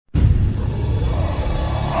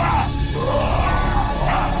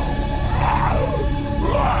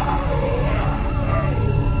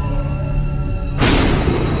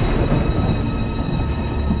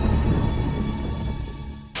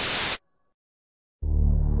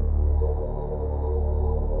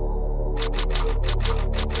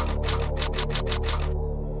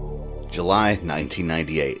July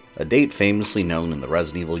 1998, a date famously known in the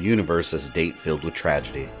Resident Evil universe as a date filled with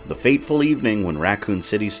tragedy. The fateful evening when Raccoon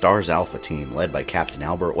City Stars Alpha Team, led by Captain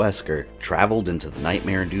Albert Wesker, traveled into the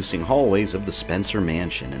nightmare-inducing hallways of the Spencer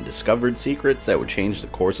Mansion and discovered secrets that would change the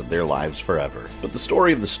course of their lives forever. But the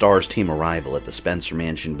story of the Stars Team arrival at the Spencer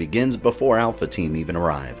Mansion begins before Alpha Team even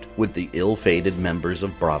arrived, with the ill-fated members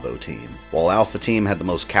of Bravo Team. While Alpha Team had the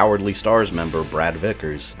most cowardly Stars member, Brad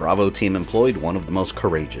Vickers, Bravo Team employed one of the most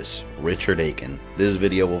courageous, Richard Aiken. This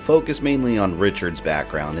video will focus mainly on Richard's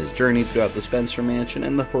background, his journey throughout the Spencer Mansion,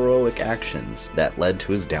 and the heroic actions that led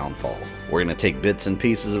to his downfall. We're going to take bits and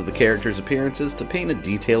pieces of the character's appearances to paint a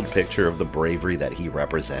detailed picture of the bravery that he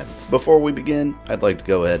represents. Before we begin, I'd like to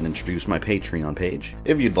go ahead and introduce my Patreon page.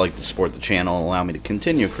 If you'd like to support the channel and allow me to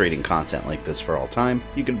continue creating content like this for all time,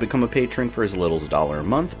 you can become a patron for as little as $1 a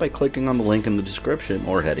month by clicking on the link in the description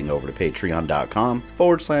or heading over to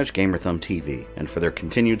patreon.com/GamerThumbTV. And for their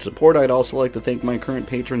continued support, I'd also like to thank my current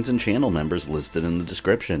patrons and channel members listed in the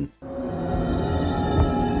description.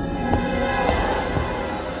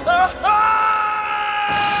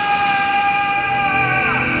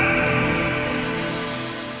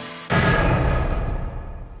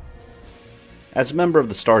 As a member of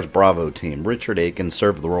the Stars Bravo team, Richard Aiken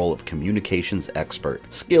served the role of communications expert,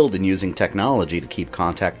 skilled in using technology to keep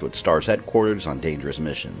contact with Stars headquarters on dangerous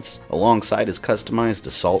missions, alongside his customized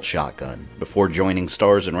assault shotgun. Before joining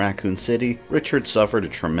Stars in Raccoon City, Richard suffered a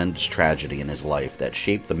tremendous tragedy in his life that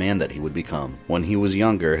shaped the man that he would become. When he was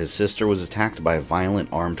younger, his sister was attacked by a violent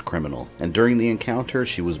armed criminal, and during the encounter,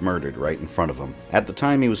 she was murdered right in front of him. At the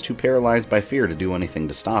time, he was too paralyzed by fear to do anything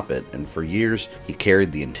to stop it, and for years, he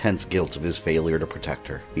carried the intense guilt of his failure to protect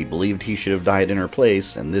her. He believed he should have died in her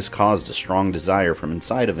place, and this caused a strong desire from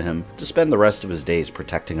inside of him to spend the rest of his days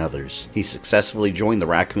protecting others. He successfully joined the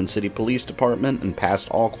Raccoon City Police Department and passed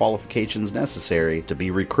all qualifications necessary to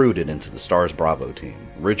be recruited into the Stars Bravo team.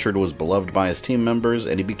 Richard was beloved by his team members,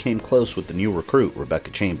 and he became close with the new recruit,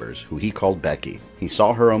 Rebecca Chambers, who he called Becky. He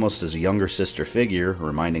saw her almost as a younger sister figure,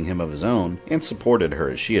 reminding him of his own, and supported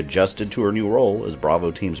her as she adjusted to her new role as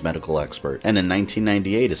Bravo Team's medical expert. And in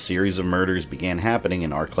 1998, a series of murders began happening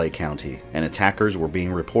in Arklay County, and attackers were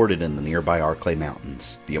being reported in the nearby Arklay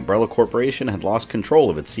Mountains. The Umbrella Corporation had lost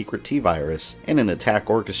control of its secret T-virus, and an attack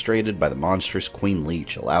orchestrated by the monstrous Queen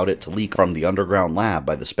Leech allowed it to leak from the underground lab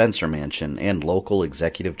by the Spencer Mansion and local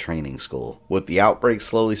executive training school. With the outbreak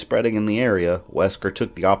slowly spreading in the area, Wesker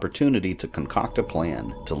took the opportunity to concoct a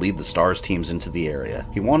plan to lead the Stars teams into the area.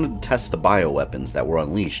 He wanted to test the bioweapons that were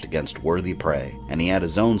unleashed against worthy prey, and he had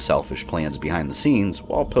his own selfish plans behind the scenes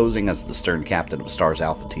while posing as the stern captain of Stars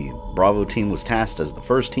Alpha Team. Bravo Team was tasked as the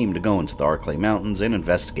first team to go into the Arklay Mountains and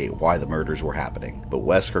investigate why the murders were happening, but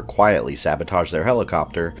Wesker quietly sabotaged their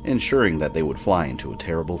helicopter, ensuring that they would fly into a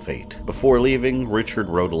terrible fate. Before leaving, Richard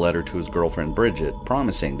wrote a letter to his girlfriend Bridget,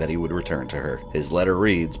 promising that he would return to her. His letter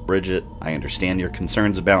reads, "Bridget, I understand your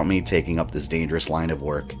concerns about me taking up this dangerous line of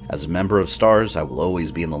work. As a member of Stars, I will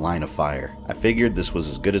always be in the line of fire. I figured this was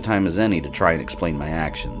as good a time as any to try and explain my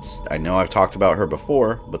actions. I know I've talked about her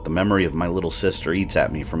before, but the memory of my little sister eats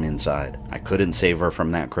at me from inside. I couldn't save her from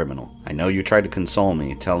that criminal. I know you tried to console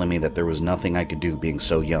me, telling me that there was nothing I could do being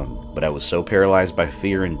so young, but I was so paralyzed by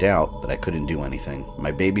fear and doubt that I couldn't do anything.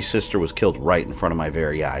 My baby sister was killed right in front of my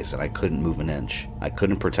very eyes, and I couldn't move an inch. I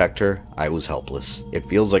couldn't protect her. I was helpless. It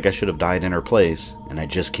feels like I should have died in her place, and I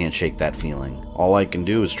just can't shake that feeling. All I can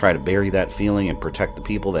do is try to bury that feeling and protect the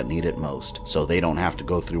people that need it most, so they don't have to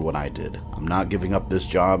go through what I did. I'm not giving up this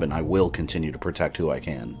job, and I will continue to protect who I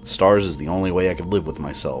can. Stars is the only way I could live with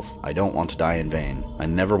myself. I don't want to die in vain. I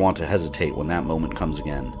never want to hesitate when that moment comes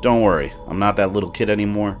again. Don't worry, I'm not that little kid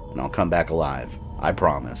anymore, and I'll come back alive. I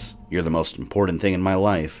promise. You're the most important thing in my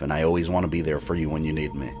life, and I always want to be there for you when you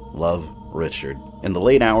need me. Love, Richard." In the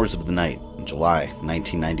late hours of the night, in July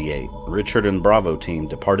 1998, Richard and Bravo team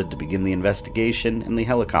departed to begin the investigation, and the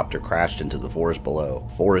helicopter crashed into the forest below,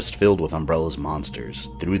 forest filled with Umbrella's monsters.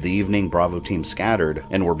 Through the evening, Bravo team scattered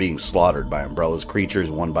and were being slaughtered by Umbrella's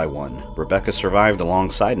creatures one by one. Rebecca survived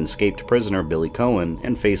alongside an escaped prisoner Billy Cohen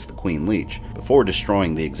and faced the Queen Leech, before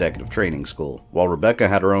destroying the executive training school. While Rebecca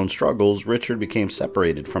had her own struggles, Richard became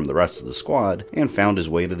separated from the rest of the squad and found his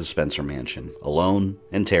way to the Spencer Mansion. Alone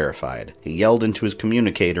and terrified, he yelled into his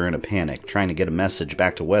communicator in a panic, trying to get a message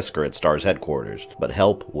back to Wesker at Stars headquarters, but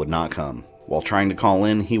help would not come. While trying to call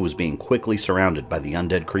in, he was being quickly surrounded by the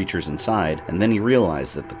undead creatures inside, and then he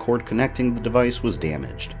realized that the cord connecting the device was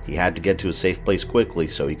damaged. He had to get to a safe place quickly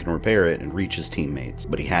so he can repair it and reach his teammates,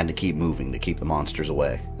 but he had to keep moving to keep the monsters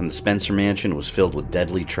away. And the Spencer mansion was filled with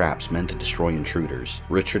deadly traps meant to destroy intruders.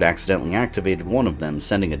 Richard accidentally activated one of them,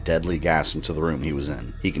 sending a deadly gas into the room he was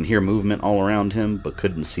in. He can hear movement all around him, but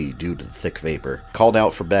couldn't see due to the thick vapor. Called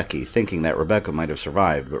out for Becky, thinking that Rebecca might have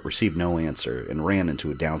survived, but received no answer, and ran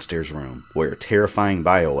into a downstairs room, where a terrifying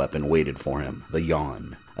bioweapon waited for him, the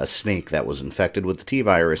Yawn. A snake that was infected with the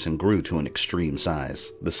T-virus and grew to an extreme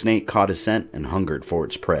size. The snake caught his scent and hungered for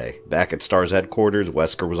its prey. Back at STAR's headquarters,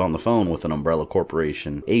 Wesker was on the phone with an Umbrella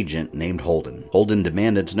Corporation agent named Holden. Holden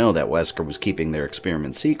demanded to know that Wesker was keeping their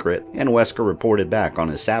experiment secret, and Wesker reported back on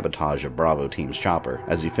his sabotage of Bravo Team's chopper.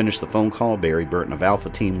 As he finished the phone call, Barry Burton of Alpha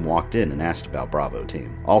Team walked in and asked about Bravo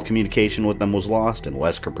Team. All communication with them was lost, and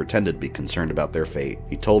Wesker pretended to be concerned about their fate.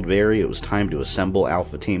 He told Barry it was time to assemble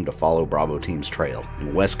Alpha Team to follow Bravo Team's trail,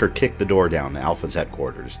 and Wesker kicked the door down to Alpha's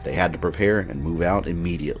headquarters. They had to prepare and move out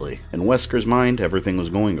immediately. In Wesker's mind, everything was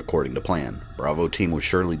going according to plan. Bravo Team was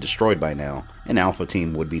surely destroyed by now, and Alpha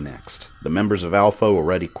Team would be next. The members of Alpha were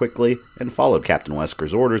ready quickly and followed Captain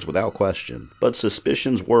Wesker's orders without question, but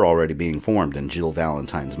suspicions were already being formed in Jill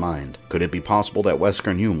Valentine's mind. Could it be possible that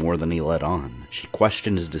Wesker knew more than he let on? She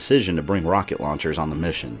questioned his decision to bring rocket launchers on the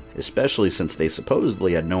mission, especially since they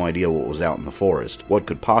supposedly had no idea what was out in the forest, what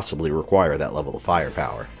could possibly require that level of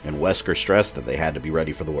firepower, and Wesker stressed that they had to be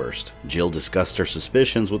ready for the worst. Jill discussed her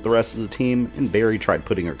suspicions with the rest of the team, and Barry tried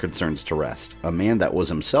putting her concerns to rest, a man that was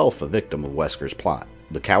himself a victim of Wesker's plot.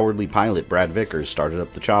 The cowardly pilot Brad Vickers started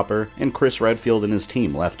up the chopper, and Chris Redfield and his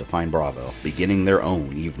team left to find Bravo, beginning their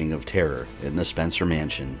own evening of terror in the Spencer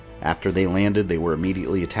mansion. After they landed, they were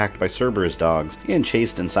immediately attacked by Cerberus dogs and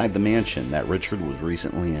chased inside the mansion that Richard was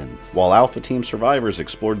recently in. While Alpha Team survivors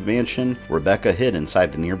explored the mansion, Rebecca hid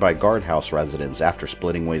inside the nearby guardhouse residence after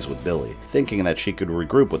splitting ways with Billy, thinking that she could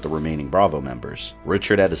regroup with the remaining Bravo members.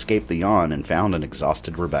 Richard had escaped the Yawn and found an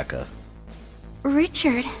exhausted Rebecca.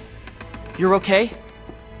 Richard. You're okay?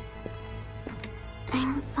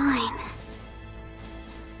 I'm fine.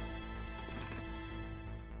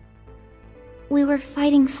 We were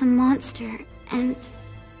fighting some monster, and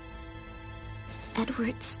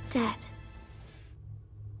Edward's dead.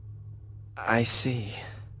 I see.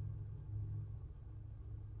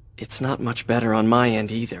 It's not much better on my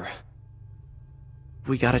end either.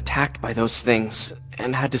 We got attacked by those things,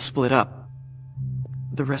 and had to split up.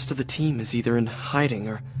 The rest of the team is either in hiding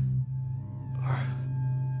or...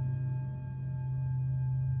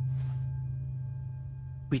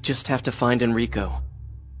 We just have to find Enrico.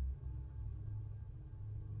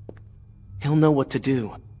 He'll know what to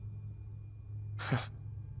do.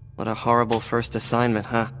 What a horrible first assignment,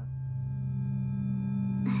 huh?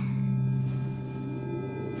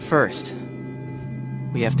 First,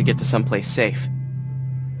 we have to get to someplace safe.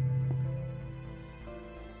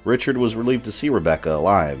 Richard was relieved to see Rebecca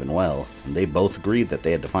alive and well, and they both agreed that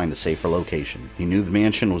they had to find a safer location. He knew the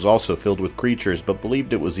mansion was also filled with creatures, but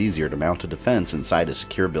believed it was easier to mount a defense inside a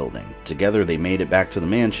secure building. Together they made it back to the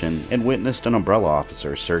mansion and witnessed an Umbrella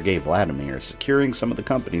officer, Sergei Vladimir, securing some of the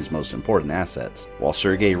company's most important assets. While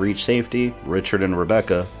Sergei reached safety, Richard and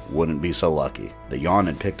Rebecca wouldn't be so lucky. The Yawn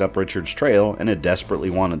had picked up Richard's trail and had desperately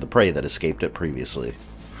wanted the prey that escaped it previously.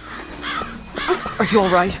 Are you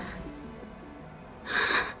alright?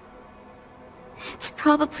 It's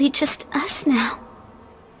probably just us now.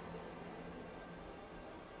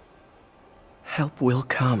 Help will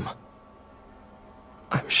come.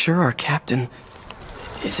 I'm sure our captain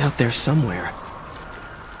is out there somewhere.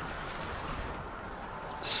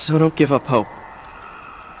 So don't give up hope.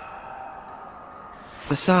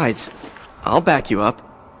 Besides, I'll back you up.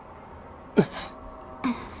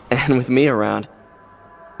 And with me around,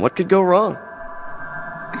 what could go wrong?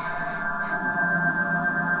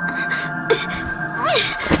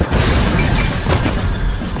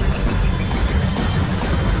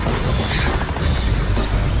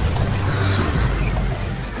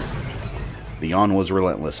 The Yawn was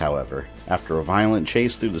relentless, however. After a violent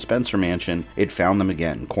chase through the Spencer mansion, it found them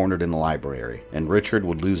again, cornered in the library, and Richard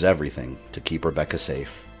would lose everything to keep Rebecca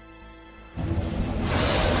safe.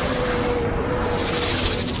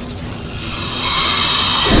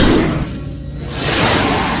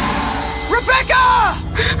 Rebecca!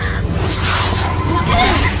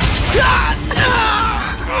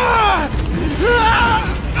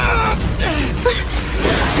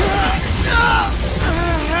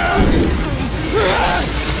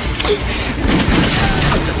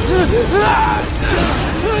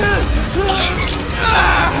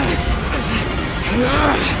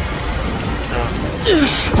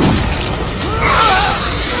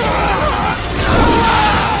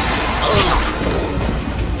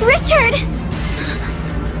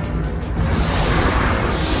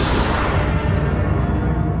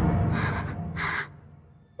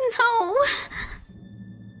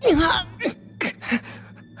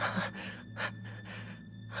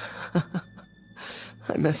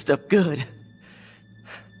 I messed up good.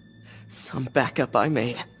 Some backup I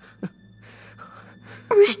made.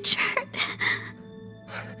 Richard.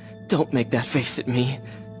 Don't make that face at me.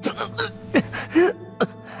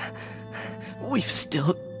 We've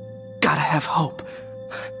still gotta have hope.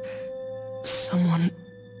 Someone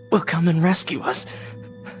will come and rescue us.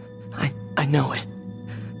 I know it.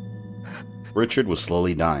 Richard was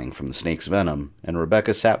slowly dying from the snake's venom, and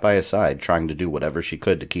Rebecca sat by his side trying to do whatever she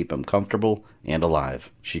could to keep him comfortable and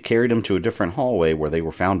alive. She carried him to a different hallway where they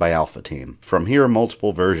were found by Alpha Team. From here,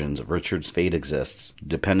 multiple versions of Richard's fate exists,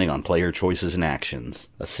 depending on player choices and actions.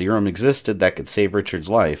 A serum existed that could save Richard's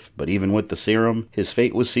life, but even with the serum, his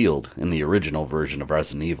fate was sealed in the original version of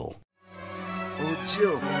Resident Evil. Oh,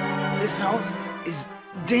 Jill, this house is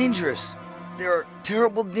dangerous. There are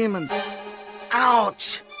terrible demons.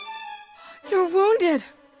 Ouch! You're wounded!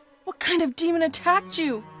 What kind of demon attacked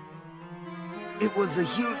you? It was a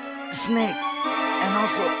huge snake, and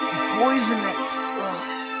also poisonous.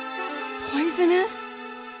 Ugh. Poisonous?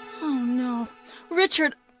 Oh no.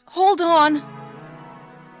 Richard, hold on!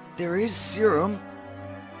 There is serum.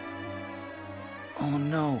 Oh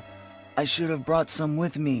no, I should have brought some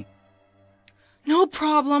with me. No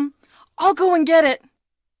problem. I'll go and get it.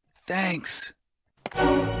 Thanks.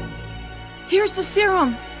 Here's the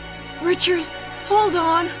serum. Richard, hold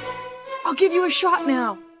on. I'll give you a shot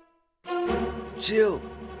now. Jill,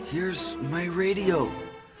 here's my radio.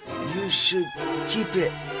 You should keep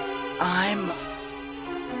it.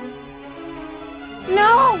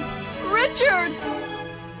 No! Richard!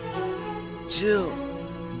 Jill,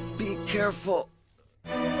 be careful.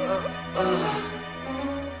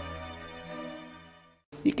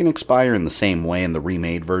 He can expire in the same way in the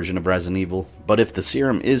remade version of Resident Evil, but if the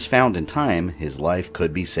serum is found in time, his life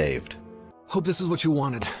could be saved. Hope this is what you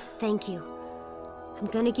wanted. Thank you. I'm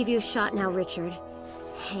gonna give you a shot now, Richard.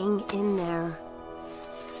 Hang in there.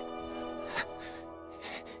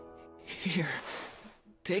 Here.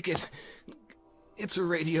 Take it. It's a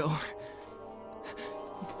radio.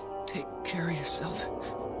 Take care of yourself,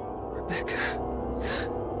 Rebecca.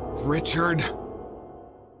 Richard!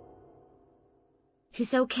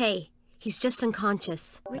 He's okay. He's just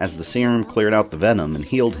unconscious. As the serum cleared out the venom and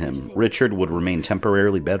healed him, Richard would remain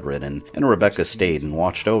temporarily bedridden, and Rebecca stayed and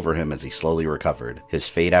watched over him as he slowly recovered. His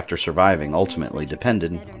fate after surviving ultimately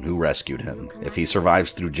depended on who rescued him. If he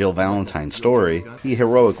survives through Jill Valentine's story, he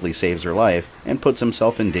heroically saves her life and puts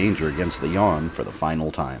himself in danger against the Yawn for the final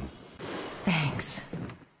time. Thanks.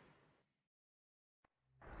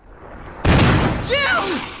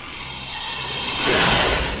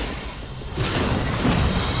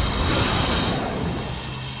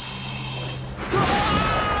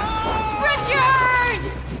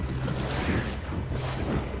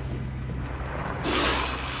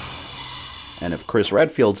 And if Chris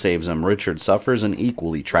Redfield saves him, Richard suffers an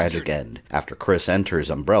equally tragic end after Chris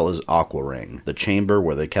enters Umbrella's Aqua Ring, the chamber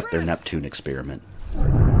where they kept their Neptune experiment.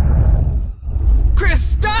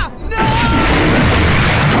 Chris, stop! No!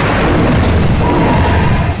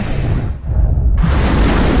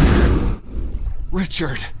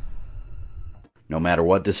 Richard. No matter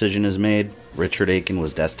what decision is made, Richard Aiken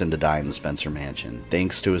was destined to die in the Spencer Mansion.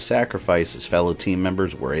 Thanks to his sacrifice, his fellow team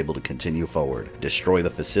members were able to continue forward, destroy the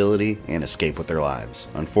facility, and escape with their lives.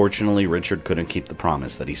 Unfortunately, Richard couldn't keep the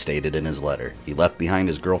promise that he stated in his letter. He left behind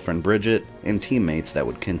his girlfriend Bridget and teammates that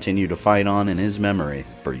would continue to fight on in his memory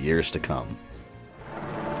for years to come.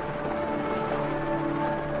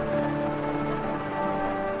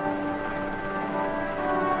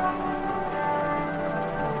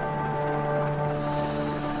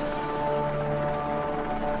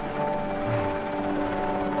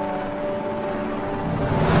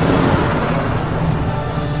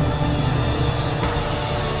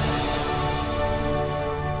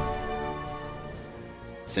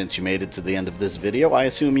 Since you made it to the end of this video, I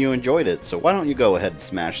assume you enjoyed it, so why don't you go ahead and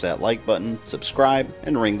smash that like button, subscribe,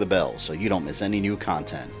 and ring the bell so you don't miss any new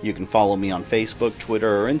content. You can follow me on Facebook,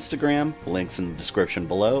 Twitter, or Instagram, links in the description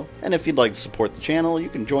below, and if you'd like to support the channel, you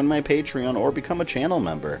can join my Patreon or become a channel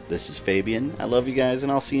member. This is Fabian, I love you guys,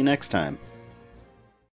 and I'll see you next time.